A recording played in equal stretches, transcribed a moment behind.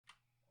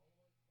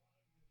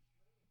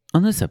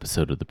On this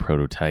episode of The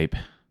Prototype,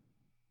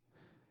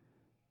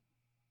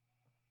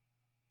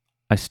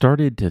 I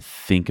started to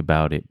think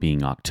about it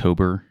being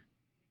October.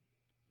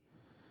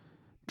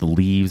 The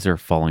leaves are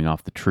falling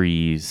off the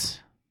trees.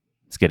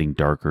 It's getting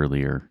dark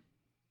earlier.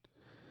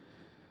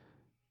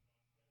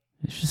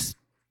 It just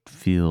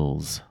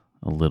feels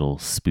a little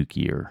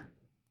spookier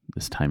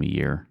this time of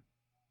year.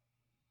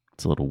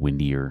 It's a little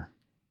windier.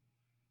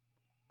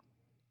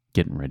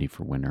 Getting ready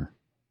for winter.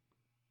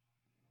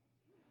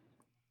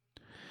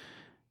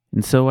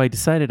 And so I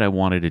decided I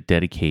wanted to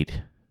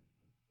dedicate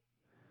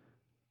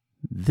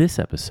this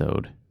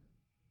episode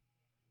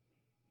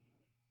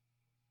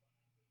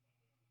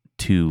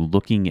to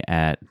looking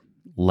at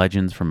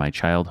legends from my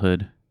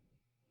childhood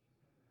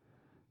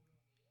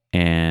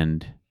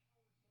and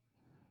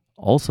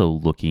also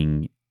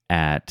looking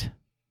at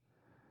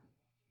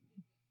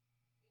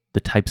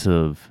the types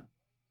of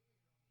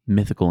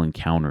mythical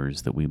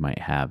encounters that we might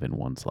have in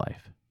one's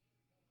life.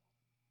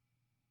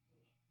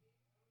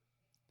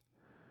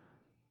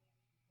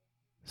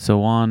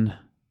 So on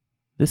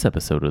this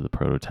episode of The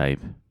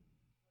Prototype,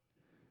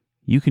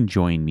 you can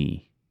join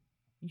me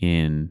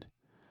in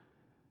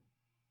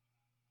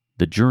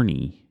the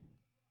journey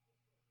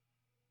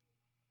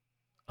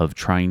of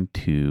trying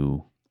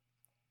to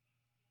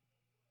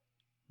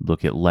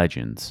look at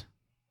legends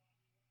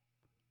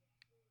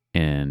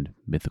and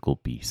mythical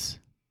beasts.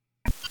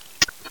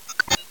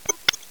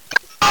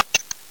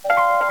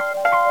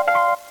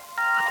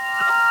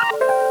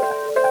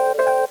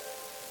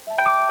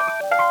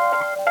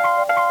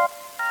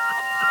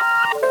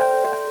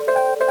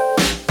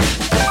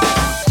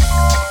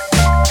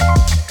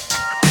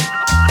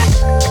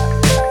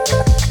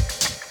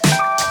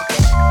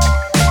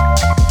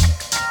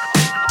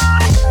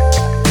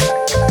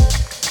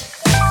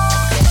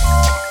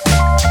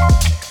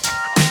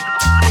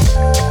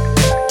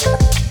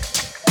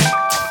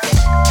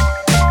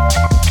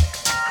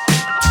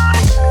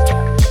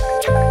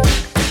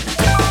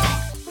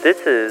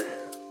 This is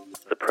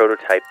the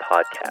Prototype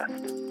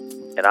Podcast,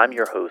 and I'm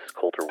your host,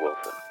 Coulter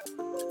Wilson.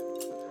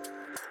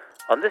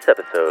 On this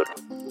episode,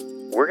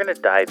 we're going to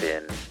dive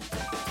in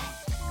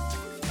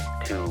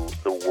to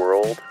the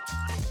world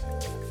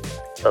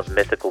of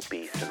mythical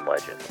beasts and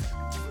legends,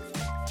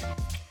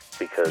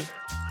 because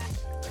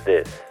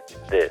this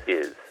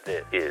is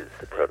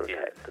the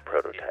Prototype.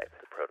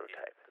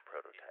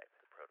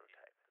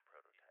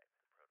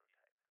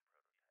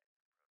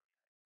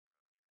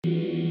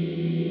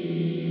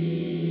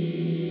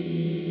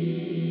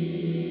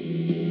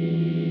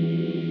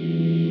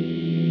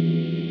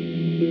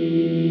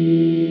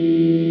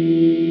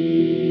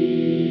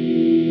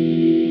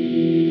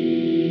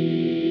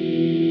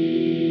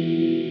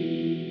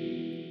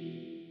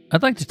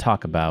 I'd like to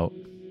talk about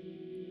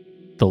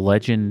the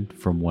legend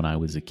from when I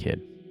was a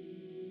kid.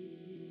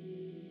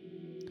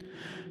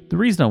 The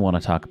reason I want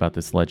to talk about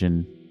this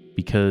legend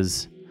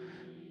because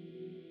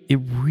it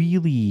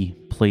really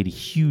played a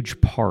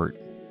huge part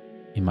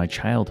in my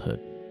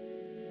childhood.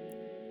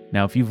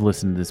 Now, if you've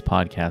listened to this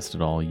podcast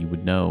at all, you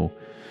would know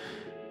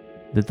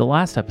that the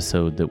last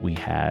episode that we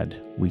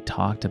had, we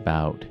talked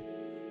about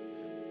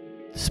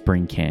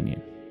Spring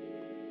Canyon.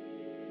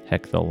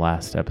 Heck, the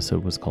last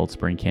episode was called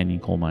Spring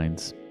Canyon Coal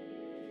Mines.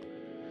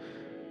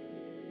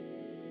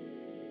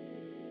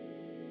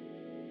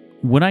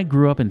 When I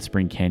grew up in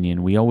Spring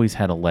Canyon, we always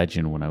had a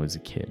legend when I was a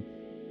kid.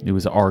 It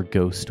was our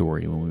ghost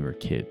story when we were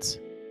kids.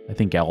 I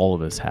think all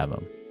of us have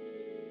them.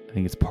 I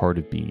think it's part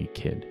of being a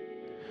kid.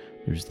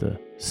 There's the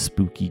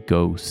spooky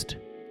ghost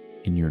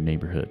in your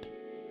neighborhood.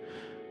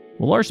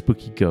 Well, our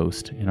spooky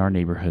ghost in our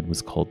neighborhood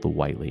was called the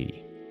White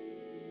Lady.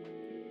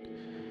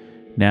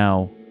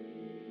 Now,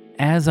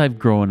 as I've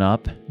grown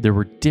up, there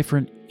were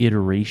different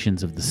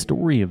iterations of the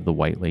story of the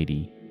White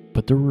Lady,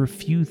 but there were a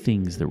few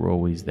things that were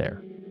always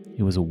there.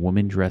 It was a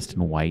woman dressed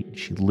in white.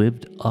 She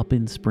lived up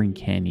in Spring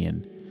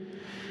Canyon,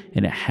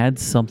 and it had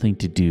something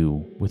to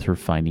do with her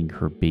finding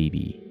her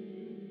baby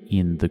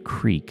in the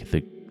creek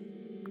that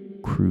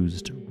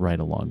cruised right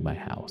along my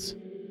house.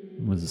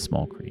 It was a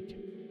small creek.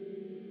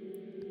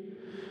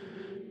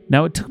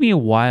 Now, it took me a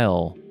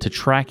while to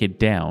track it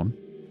down.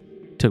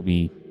 It took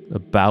me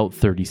about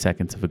 30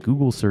 seconds of a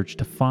Google search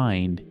to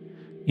find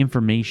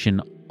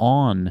information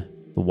on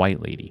the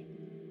White Lady.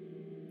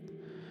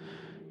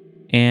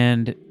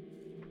 And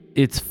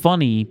it's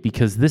funny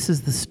because this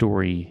is the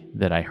story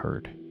that I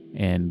heard,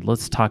 and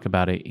let's talk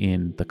about it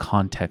in the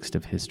context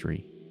of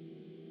history.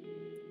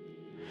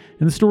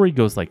 And the story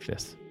goes like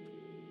this.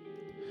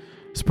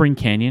 Spring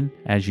Canyon,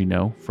 as you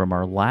know from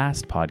our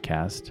last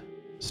podcast,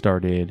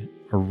 started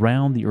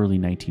around the early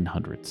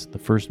 1900s. The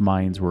first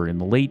mines were in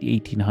the late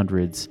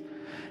 1800s,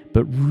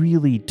 but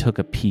really took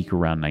a peak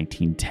around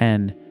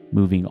 1910,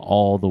 moving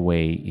all the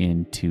way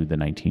into the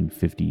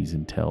 1950s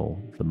until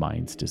the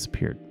mines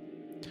disappeared.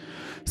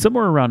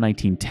 Somewhere around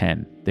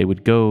 1910, they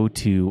would go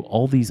to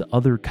all these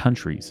other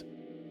countries.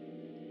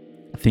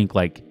 Think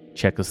like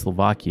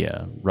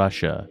Czechoslovakia,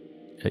 Russia,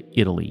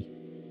 Italy,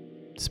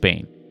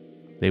 Spain.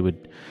 They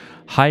would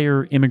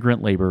hire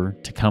immigrant labor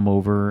to come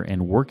over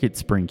and work at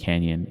Spring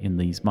Canyon in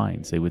these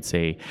mines. They would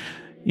say,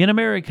 in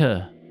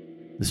America,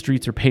 the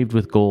streets are paved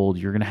with gold.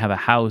 You're going to have a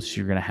house.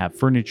 You're going to have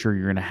furniture.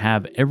 You're going to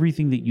have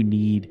everything that you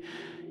need.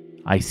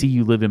 I see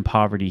you live in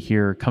poverty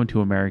here. Come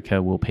to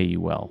America. We'll pay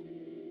you well.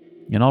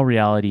 In all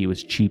reality, it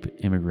was cheap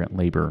immigrant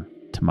labor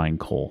to mine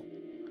coal.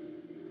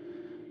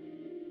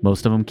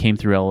 Most of them came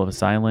through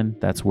Ellis Island.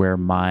 That's where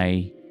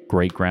my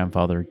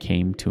great-grandfather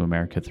came to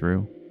America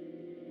through.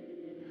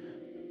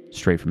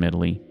 Straight from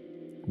Italy.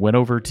 Went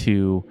over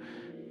to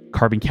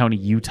Carbon County,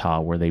 Utah,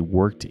 where they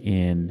worked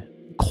in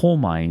coal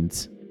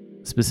mines.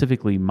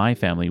 Specifically, my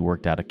family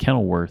worked out of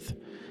Kenilworth,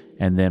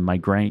 and then my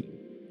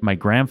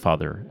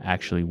grandfather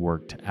actually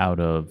worked out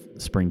of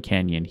Spring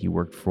Canyon. He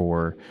worked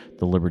for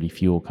the Liberty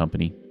Fuel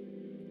Company.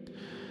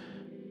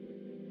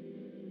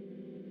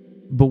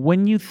 But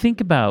when you think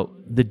about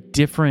the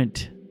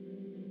different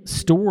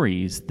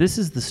stories, this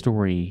is the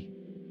story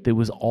that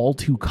was all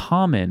too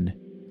common.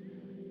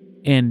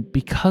 And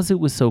because it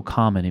was so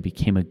common, it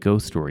became a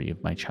ghost story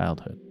of my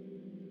childhood.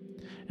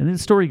 And then the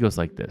story goes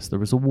like this. There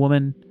was a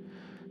woman,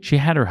 she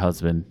had her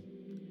husband,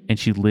 and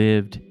she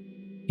lived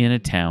in a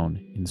town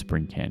in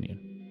Spring Canyon.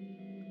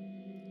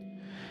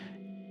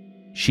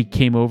 She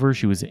came over,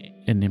 she was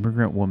an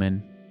immigrant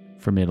woman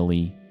from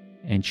Italy,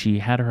 and she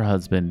had her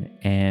husband,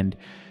 and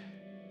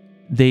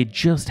they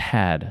just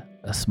had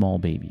a small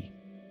baby.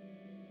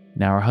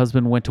 Now, her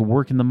husband went to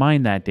work in the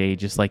mine that day,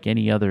 just like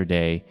any other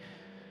day,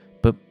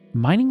 but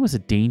mining was a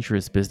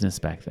dangerous business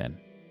back then,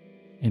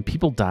 and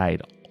people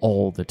died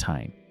all the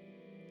time.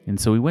 And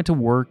so he went to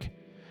work,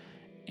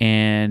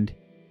 and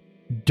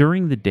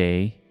during the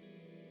day,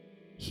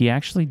 he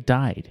actually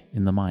died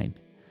in the mine.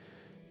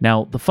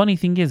 Now, the funny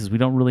thing is we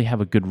don't really have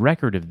a good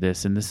record of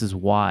this, and this is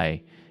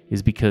why,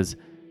 is because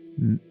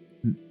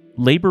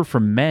labor for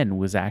men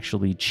was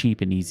actually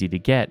cheap and easy to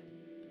get.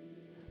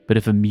 But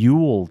if a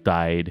mule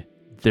died,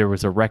 there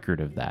was a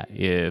record of that.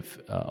 If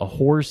a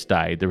horse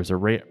died, there was a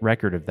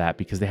record of that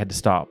because they had to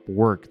stop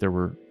work. There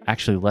were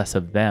actually less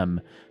of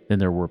them than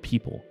there were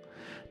people.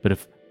 But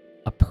if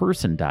a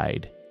person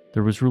died,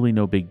 there was really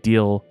no big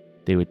deal.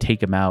 They would take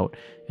them out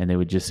and they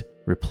would just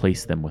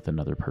replace them with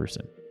another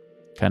person.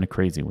 Kind of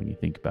crazy when you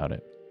think about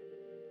it.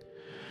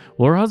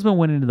 Well, her husband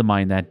went into the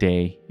mine that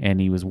day and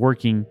he was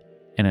working,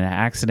 and an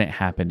accident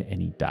happened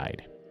and he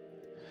died.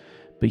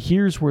 But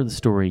here's where the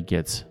story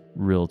gets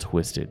real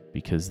twisted,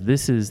 because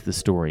this is the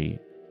story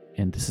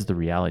and this is the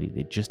reality.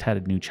 They just had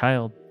a new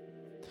child.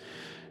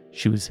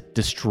 She was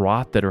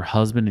distraught that her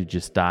husband had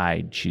just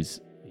died.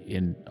 She's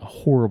in a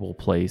horrible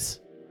place,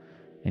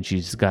 and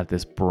she's got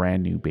this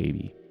brand new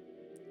baby.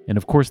 And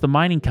of course, the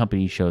mining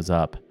company shows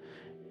up,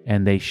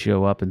 and they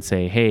show up and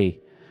say, hey,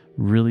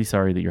 really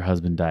sorry that your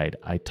husband died.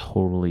 I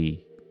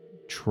totally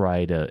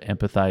try to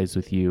empathize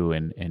with you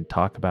and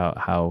talk about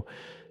how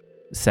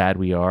sad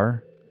we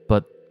are.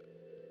 But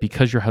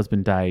because your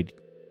husband died,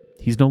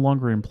 he's no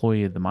longer an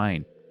employee of the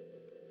mine.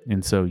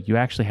 And so you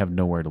actually have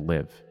nowhere to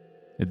live.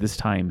 At this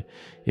time,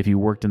 if you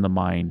worked in the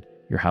mine,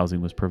 your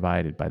housing was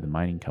provided by the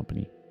mining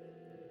company,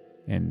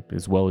 and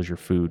as well as your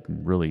food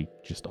and really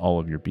just all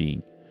of your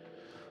being.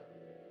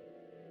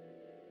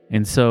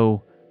 And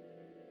so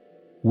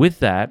with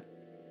that,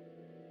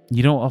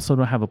 you also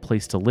don't have a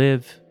place to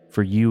live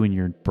for you and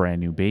your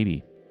brand new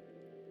baby.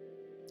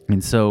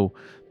 And so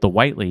the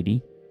white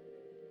lady,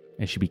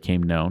 as she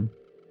became known,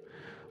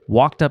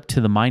 walked up to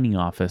the mining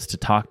office to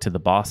talk to the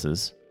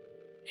bosses.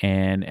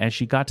 And as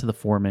she got to the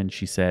foreman,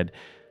 she said,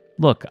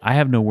 look, I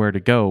have nowhere to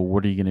go.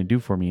 What are you going to do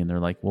for me? And they're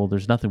like, well,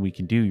 there's nothing we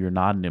can do. You're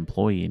not an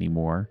employee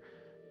anymore.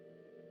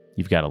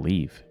 You've got to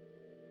leave.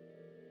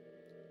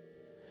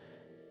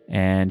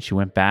 And she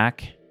went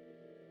back,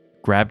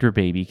 grabbed her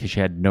baby because she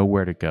had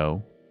nowhere to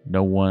go,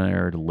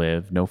 nowhere to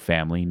live, no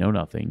family, no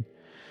nothing.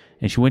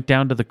 And she went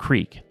down to the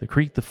creek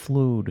that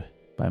flowed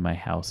by my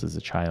house as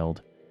a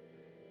child.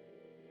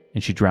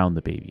 And she drowned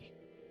the baby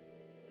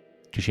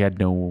because she had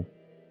no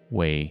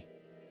way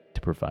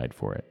to provide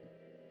for it.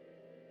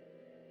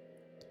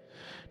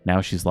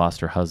 Now she's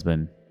lost her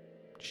husband.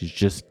 She's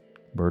just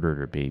murdered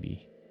her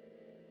baby.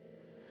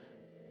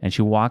 And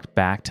she walked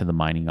back to the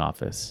mining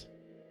office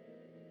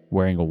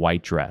wearing a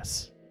white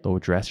dress, the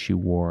dress she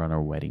wore on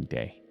her wedding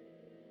day.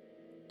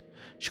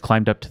 She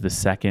climbed up to the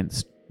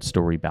second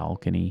story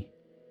balcony.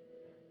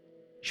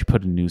 She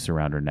put a noose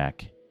around her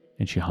neck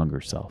and she hung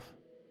herself.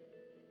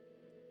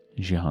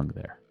 And she hung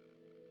there.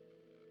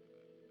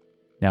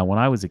 Now, when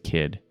I was a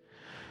kid,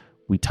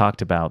 we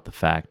talked about the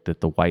fact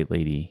that the white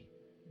lady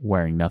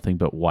wearing nothing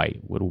but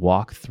white would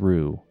walk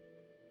through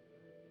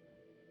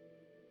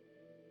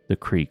the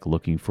creek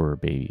looking for her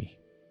baby.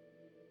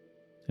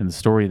 And the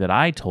story that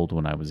I told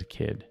when I was a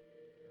kid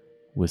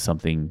was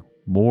something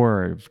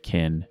more of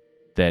kin,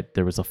 that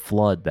there was a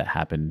flood that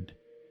happened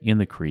in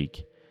the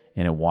creek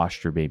and it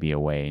washed her baby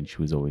away, and she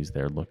was always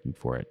there looking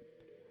for it.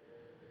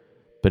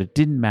 But it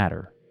didn't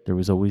matter. There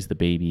was always the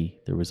baby.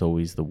 There was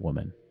always the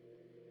woman.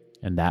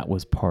 And that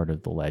was part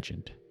of the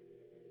legend.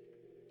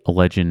 A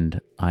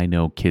legend I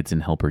know kids in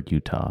Helper,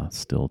 Utah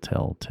still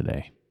tell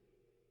today.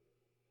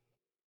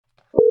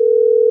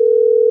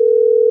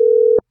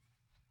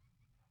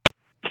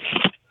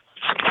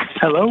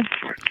 Hello.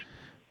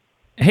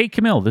 Hey,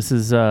 Camille, this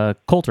is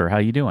Coulter. How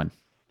you doing?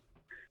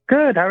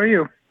 Good. How are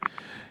you?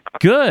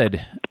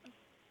 Good.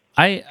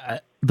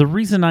 The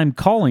reason I'm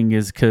calling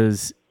is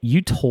because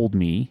you told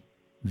me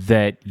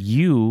that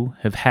you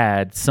have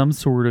had some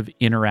sort of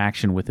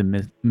interaction with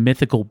a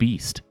mythical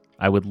beast.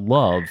 I would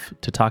love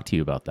to talk to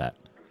you about that.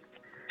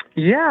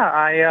 Yeah,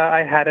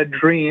 I had a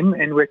dream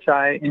in which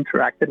I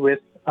interacted with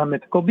a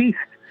mythical beast.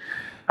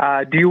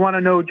 Do you want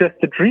to know just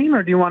the dream,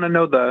 or do you want to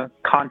know the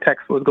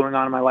context what was going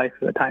on in my life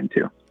at the time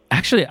too?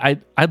 Actually,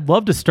 I'd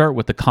love to start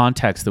with the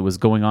context that was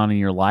going on in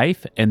your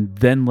life, and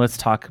then let's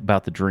talk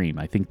about the dream.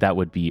 I think that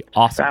would be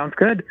awesome. Sounds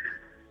good.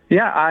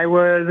 Yeah, I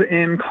was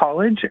in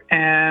college,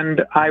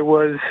 and I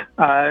was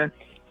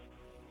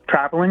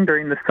traveling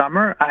during the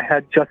summer. I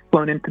had just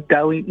flown into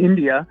Delhi,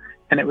 India,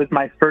 and it was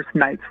my first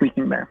night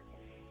sleeping there.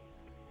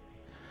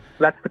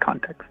 That's the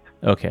context.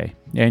 Okay.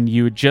 And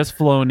you had just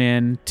flown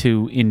in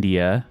to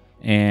India,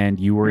 and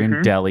you were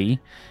in Delhi.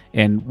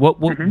 And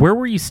where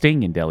were you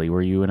staying in Delhi?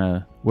 Were you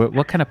in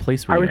what kind of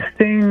place were you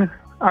in?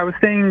 I was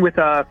staying with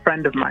a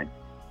friend of mine,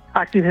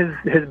 actually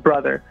his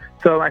brother.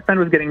 So my friend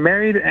was getting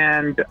married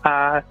and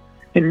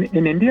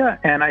in India,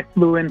 and I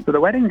flew in for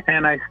the wedding,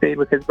 and I stayed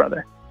with his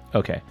brother.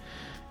 Okay.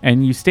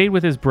 And you stayed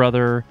with his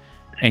brother,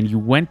 and you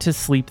went to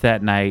sleep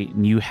that night,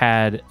 and you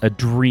had a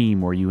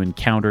dream where you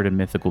encountered a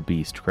mythical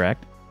beast,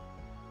 correct?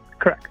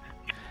 Correct.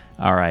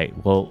 All right.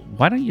 Well,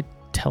 why don't you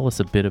tell us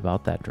a bit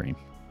about that dream?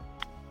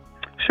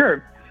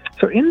 Sure.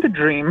 So in the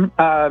dream,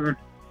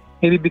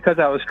 maybe because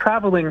I was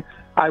traveling,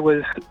 I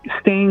was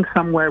staying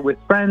somewhere with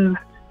friends,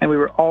 and we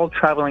were all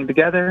traveling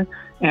together.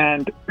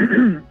 And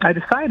I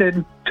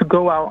decided to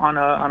go out on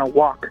a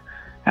walk.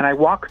 And I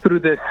walked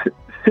through this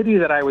city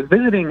that I was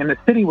visiting, and the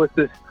city was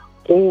this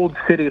old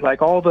city.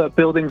 Like, all the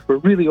buildings were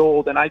really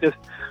old, and I just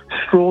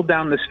strolled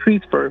down the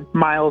streets for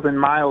miles and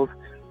miles.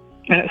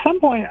 And at some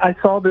point, I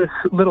saw this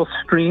little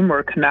stream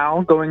or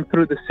canal going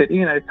through the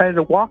city, and I decided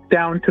to walk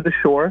down to the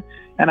shore,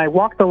 and I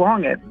walked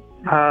along it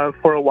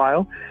for a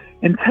while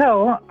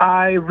until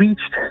I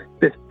reached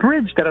this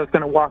bridge that I was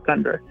going to walk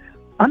under.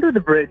 Under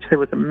the bridge, there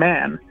was a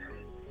man,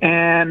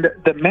 and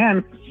the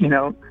man,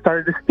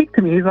 started to speak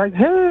to me. He's like,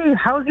 "Hey,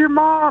 how's your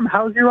mom?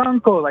 How's your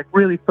uncle?" Like,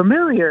 really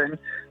familiar. And,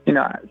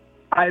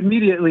 I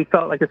immediately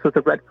felt like this was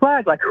a red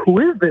flag. Like, who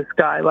is this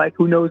guy? Like,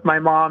 who knows my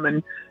mom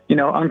and,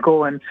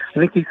 uncle? And I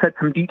think he said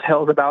some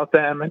details about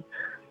them.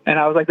 And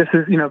I was like, this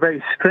is,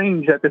 very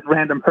strange that this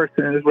random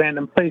person in this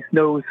random place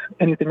knows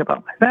anything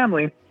about my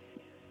family.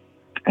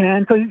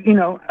 And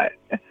so,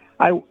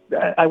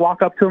 I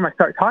walk up to him, I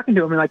start talking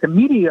to him, and like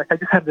immediately, like, I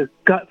just have this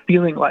gut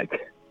feeling like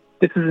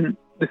this isn't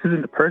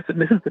the person,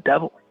 this is the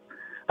devil.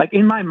 Like,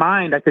 in my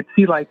mind, I could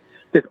see like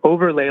this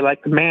overlay,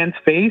 like the man's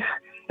face,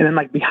 and then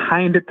like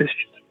behind it,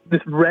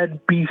 this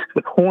red beast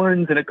with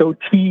horns and a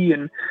goatee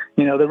and,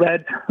 the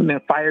red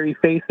fiery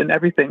face and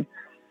everything.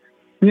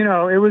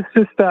 It was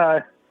just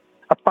a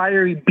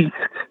fiery beast.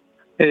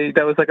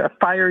 That was like a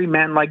fiery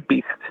man-like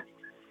beast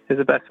is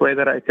the best way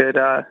that I could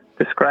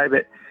describe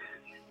it.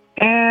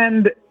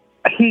 And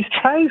he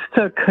tries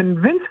to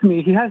convince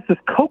me. He has this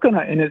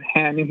coconut in his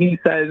hand, and he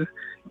says,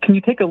 "Can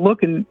you take a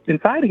look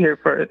inside here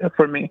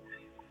for me?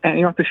 And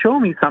you have to show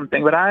me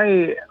something." But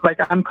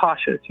I'm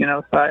cautious,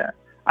 so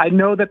I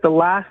know that the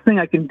last thing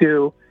I can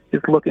do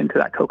is look into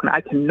that coconut.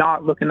 I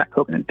cannot look in that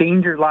coconut.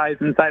 Danger lies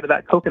inside of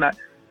that coconut.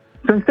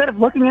 So instead of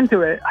looking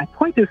into it, I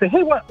point to it and say,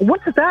 "Hey,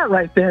 what's that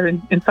right there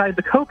inside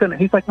the coconut?"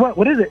 He's like,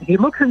 What is it?" He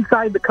looks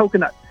inside the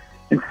coconut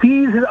and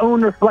sees his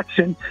own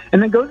reflection,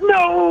 and then goes,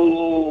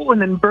 "No!" and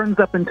then burns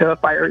up into a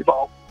fiery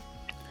ball.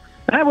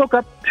 And I woke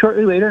up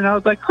shortly later, and I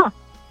was like,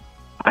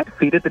 I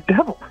defeated the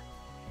devil.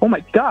 Oh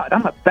my God,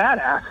 I'm a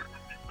badass.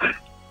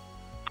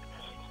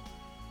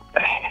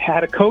 It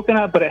had a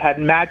coconut, but it had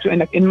magic.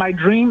 And in my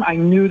dream, I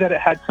knew that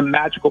it had some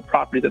magical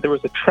property, that there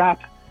was a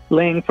trap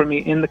laying for me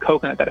in the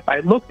coconut, that if I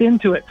looked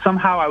into it,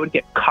 somehow I would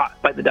get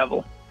caught by the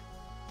devil.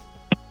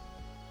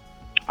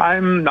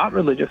 I'm not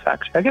religious,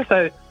 actually. I guess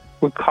I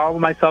would call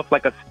myself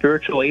like a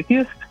spiritual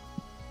atheist.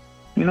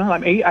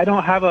 I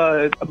don't have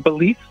a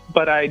belief,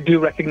 but I do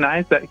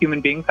recognize that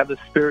human beings have a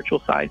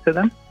spiritual side to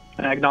them,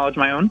 and I acknowledge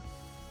my own.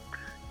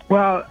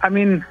 Well,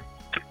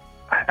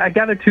 I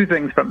gather two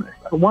things from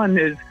this. One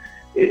is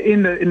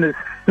in the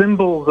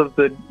symbols of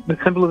the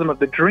symbolism of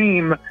the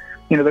dream.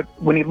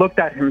 When he looked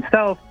at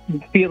himself,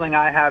 the feeling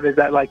I have is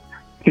that like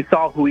he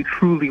saw who he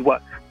truly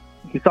was.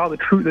 He saw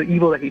the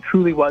evil that he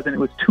truly was, and it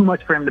was too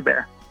much for him to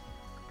bear.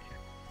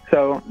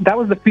 So that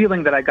was the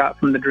feeling that I got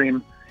from the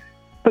dream.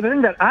 But the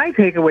thing that I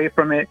take away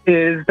from it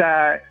is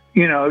that,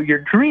 your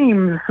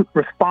dreams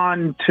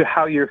respond to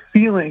how you're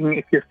feeling.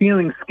 If you're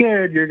feeling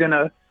scared, you're going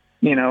to,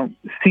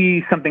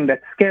 see something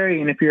that's scary.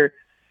 And if you're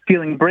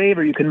feeling brave,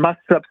 or you can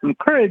muster up some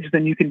courage,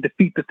 then you can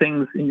defeat the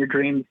things in your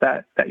dreams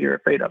that you're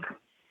afraid of.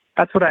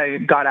 That's what I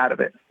got out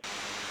of it.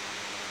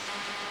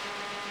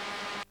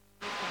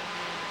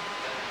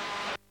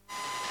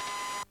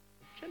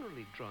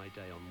 Generally dry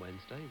day on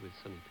Wednesday with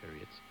sunny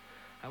periods.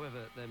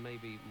 However, there may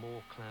be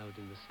more cloud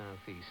in the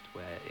southeast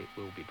where it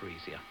will be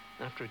breezier.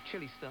 After a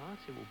chilly start,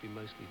 it will be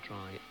mostly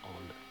dry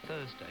on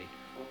Thursday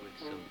with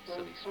some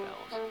sunny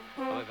spells.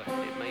 However,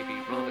 it may be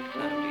rather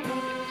cloudy in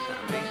the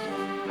southeast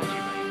as you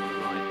may will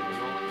arrive in the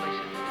north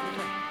later in the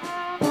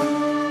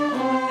day.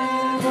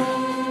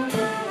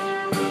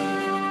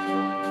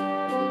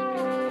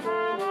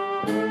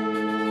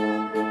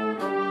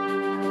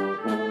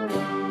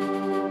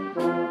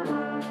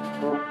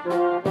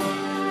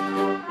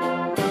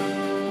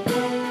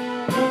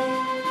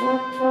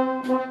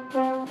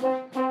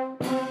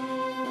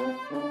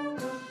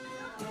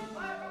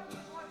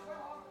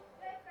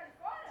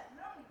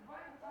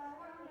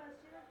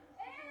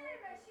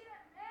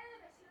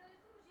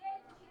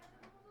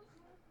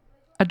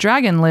 A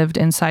dragon lived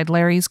inside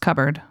Larry's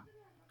cupboard.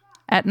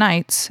 At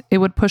nights, it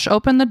would push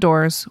open the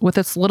doors with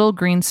its little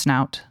green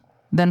snout,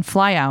 then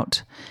fly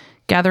out,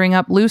 gathering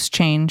up loose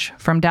change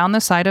from down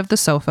the side of the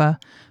sofa,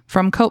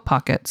 from coat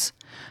pockets,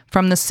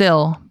 from the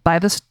sill by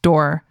the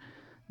door,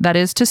 that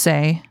is to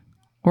say,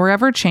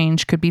 wherever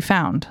change could be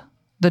found.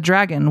 The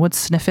dragon would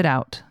sniff it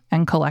out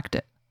and collect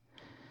it.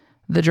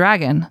 The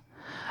dragon,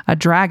 a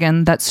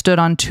dragon that stood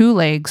on two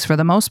legs for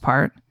the most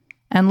part,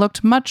 and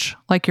looked much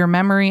like your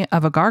memory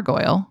of a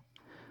gargoyle,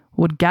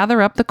 would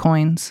gather up the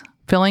coins,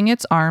 filling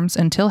its arms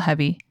until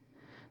heavy,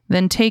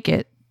 then take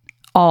it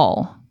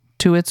all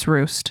to its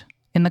roost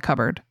in the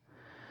cupboard,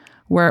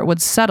 where it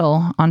would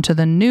settle onto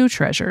the new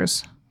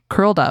treasures,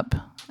 curled up,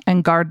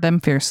 and guard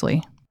them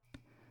fiercely.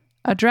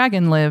 A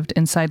dragon lived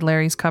inside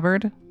Larry's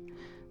cupboard.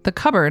 The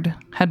cupboard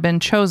had been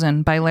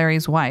chosen by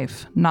Larry's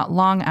wife not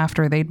long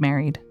after they'd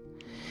married.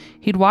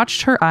 He'd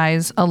watched her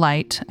eyes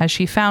alight as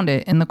she found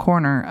it in the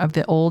corner of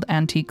the old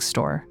antique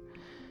store.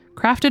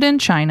 Crafted in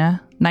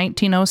China,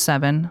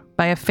 1907,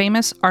 by a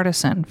famous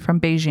artisan from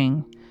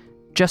Beijing,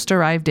 just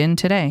arrived in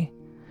today.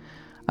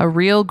 A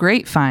real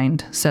great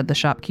find, said the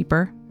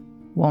shopkeeper.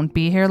 Won't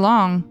be here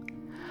long.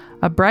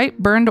 A bright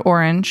burned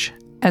orange,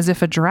 as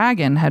if a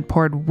dragon had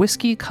poured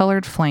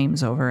whiskey-colored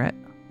flames over it.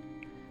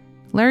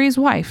 Larry's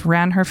wife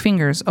ran her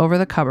fingers over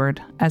the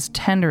cupboard as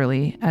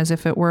tenderly as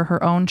if it were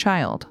her own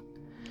child.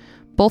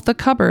 Both the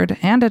cupboard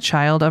and a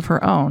child of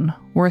her own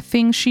were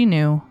things she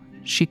knew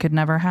she could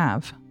never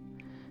have.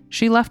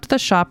 She left the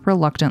shop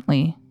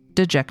reluctantly,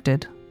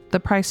 dejected, the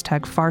price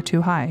tag far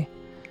too high.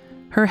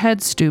 Her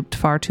head stooped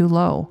far too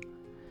low.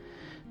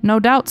 No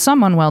doubt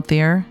someone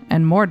wealthier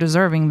and more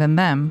deserving than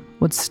them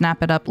would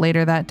snap it up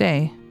later that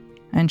day,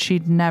 and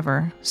she'd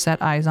never set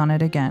eyes on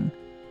it again.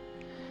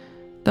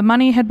 The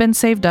money had been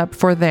saved up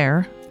for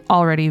their,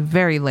 already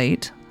very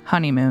late,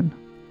 honeymoon.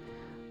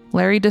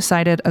 Larry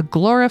decided a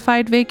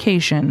glorified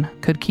vacation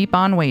could keep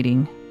on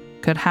waiting,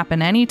 could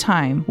happen any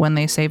time when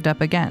they saved up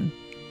again.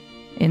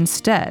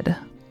 Instead,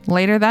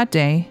 later that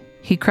day,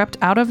 he crept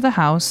out of the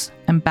house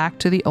and back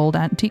to the old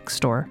antique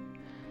store.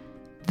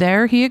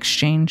 There he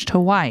exchanged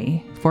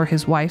Hawaii for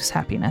his wife's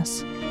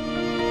happiness.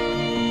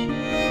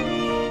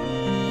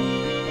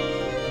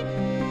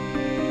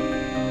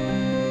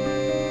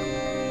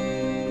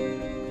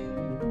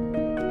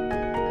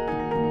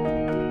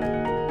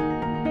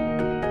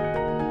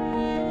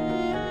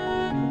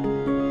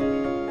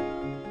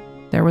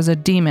 There was a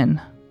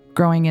demon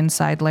growing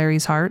inside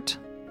Larry's heart.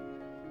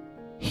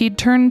 He'd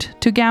turned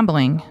to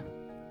gambling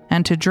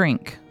and to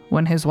drink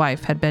when his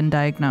wife had been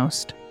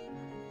diagnosed.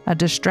 A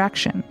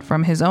distraction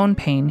from his own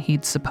pain,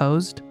 he'd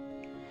supposed.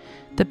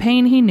 The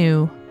pain he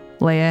knew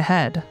lay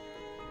ahead.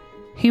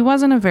 He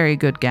wasn't a very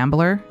good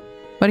gambler,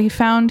 but he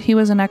found he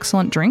was an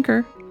excellent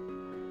drinker.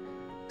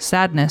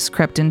 Sadness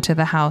crept into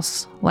the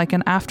house like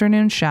an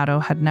afternoon shadow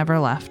had never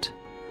left,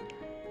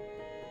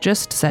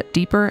 just set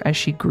deeper as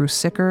she grew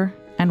sicker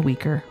and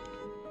weaker.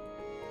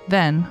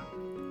 Then,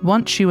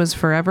 once she was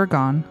forever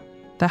gone,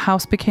 the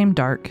house became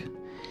dark,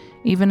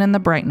 even in the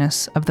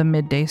brightness of the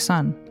midday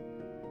sun.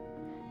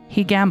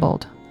 He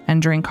gambled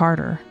and drank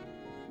harder,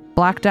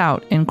 blacked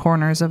out in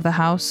corners of the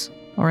house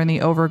or in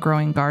the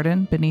overgrowing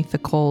garden beneath the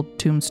cold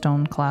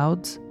tombstone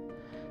clouds.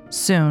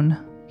 Soon,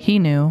 he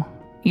knew,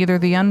 either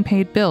the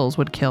unpaid bills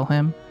would kill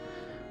him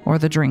or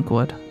the drink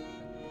would.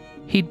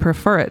 He'd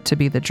prefer it to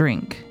be the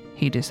drink,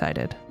 he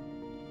decided.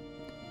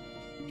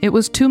 It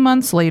was 2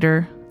 months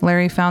later,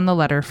 Larry found the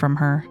letter from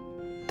her,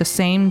 the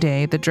same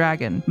day the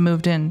dragon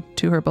moved in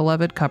to her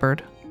beloved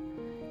cupboard.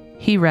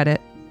 He read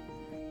it,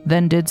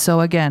 then did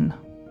so again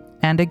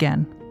and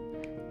again,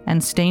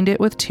 and stained it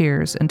with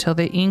tears until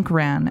the ink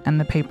ran and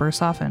the paper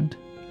softened.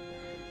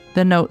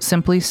 The note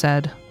simply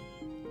said,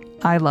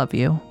 "I love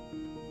you."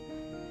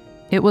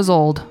 It was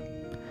old.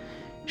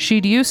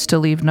 She'd used to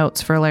leave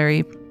notes for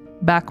Larry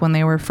back when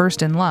they were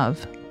first in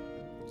love,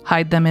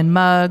 hide them in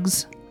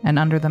mugs and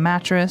under the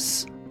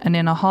mattress and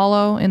in a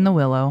hollow in the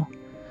willow,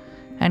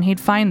 and he'd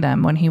find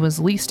them when he was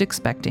least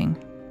expecting,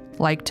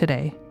 like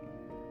today.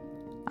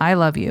 "I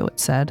love you," it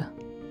said.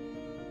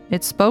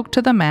 It spoke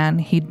to the man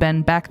he'd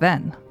been back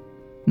then,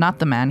 not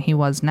the man he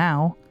was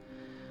now.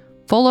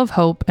 Full of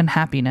hope and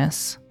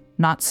happiness,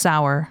 not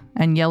sour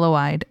and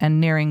yellow-eyed and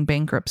nearing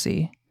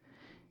bankruptcy.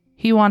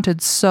 He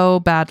wanted so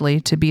badly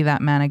to be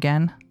that man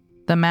again,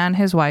 the man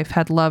his wife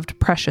had loved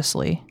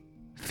preciously,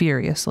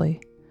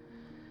 furiously.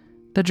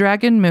 The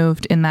dragon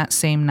moved in that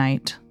same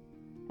night,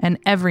 and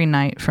every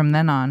night from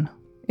then on,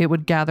 it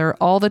would gather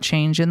all the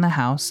change in the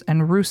house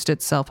and roost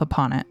itself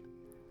upon it,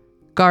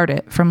 guard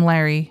it from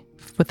Larry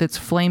with its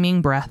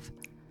flaming breath,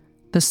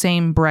 the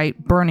same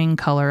bright, burning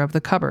color of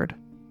the cupboard,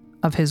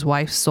 of his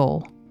wife's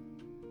soul.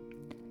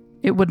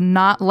 It would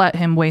not let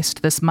him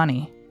waste this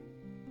money,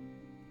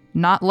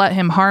 not let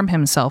him harm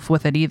himself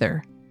with it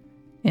either.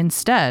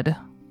 Instead,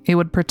 it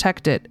would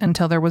protect it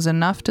until there was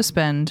enough to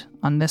spend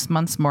on this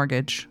month's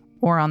mortgage,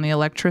 or on the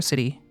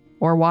electricity,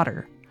 or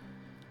water,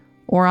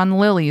 or on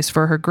lilies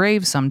for her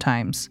grave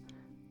sometimes,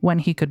 when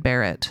he could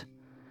bear it.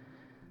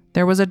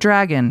 There was a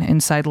dragon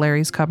inside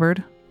Larry's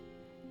cupboard,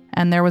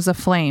 and there was a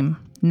flame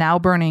now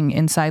burning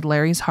inside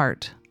Larry's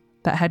heart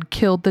that had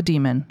killed the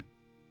demon,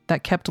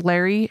 that kept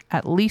Larry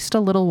at least a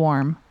little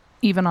warm,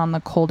 even on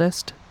the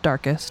coldest,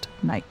 darkest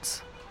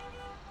nights.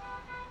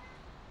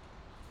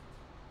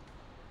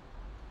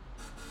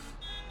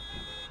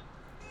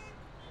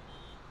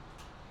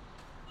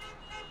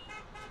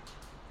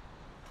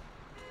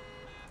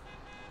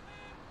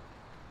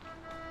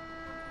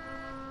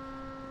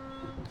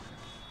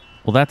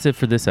 Well, that's it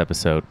for this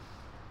episode.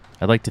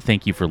 I'd like to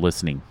thank you for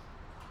listening.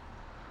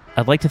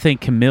 I'd like to thank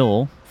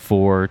Camille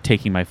for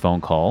taking my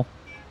phone call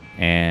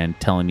and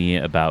telling me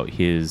about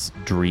his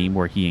dream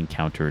where he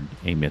encountered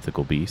a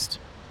mythical beast.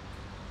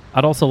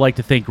 I'd also like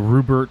to thank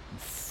Rupert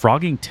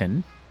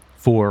Froggington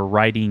for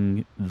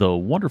writing the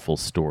wonderful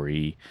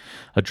story,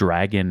 A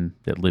Dragon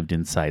That Lived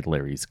Inside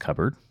Larry's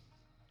Cupboard.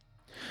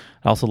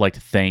 I'd also like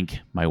to thank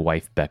my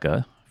wife,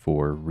 Becca,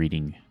 for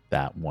reading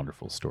that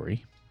wonderful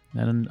story.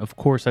 And of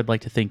course, I'd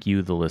like to thank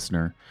you, the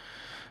listener,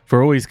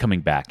 for always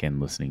coming back and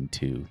listening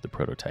to The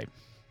Prototype.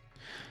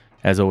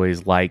 As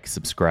always, like,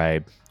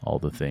 subscribe, all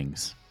the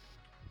things.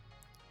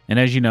 And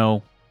as you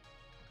know,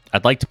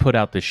 I'd like to put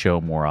out this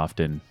show more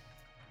often.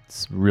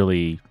 It's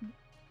really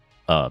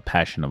a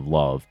passion of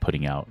love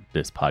putting out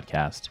this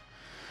podcast.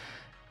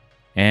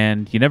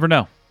 And you never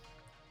know.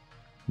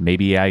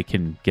 Maybe I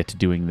can get to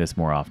doing this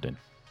more often.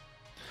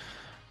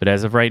 But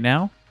as of right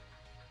now,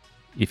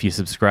 if you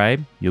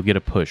subscribe, you'll get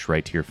a push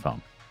right to your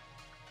phone.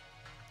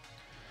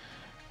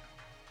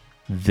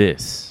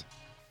 This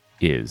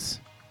is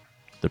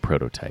The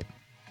Prototype.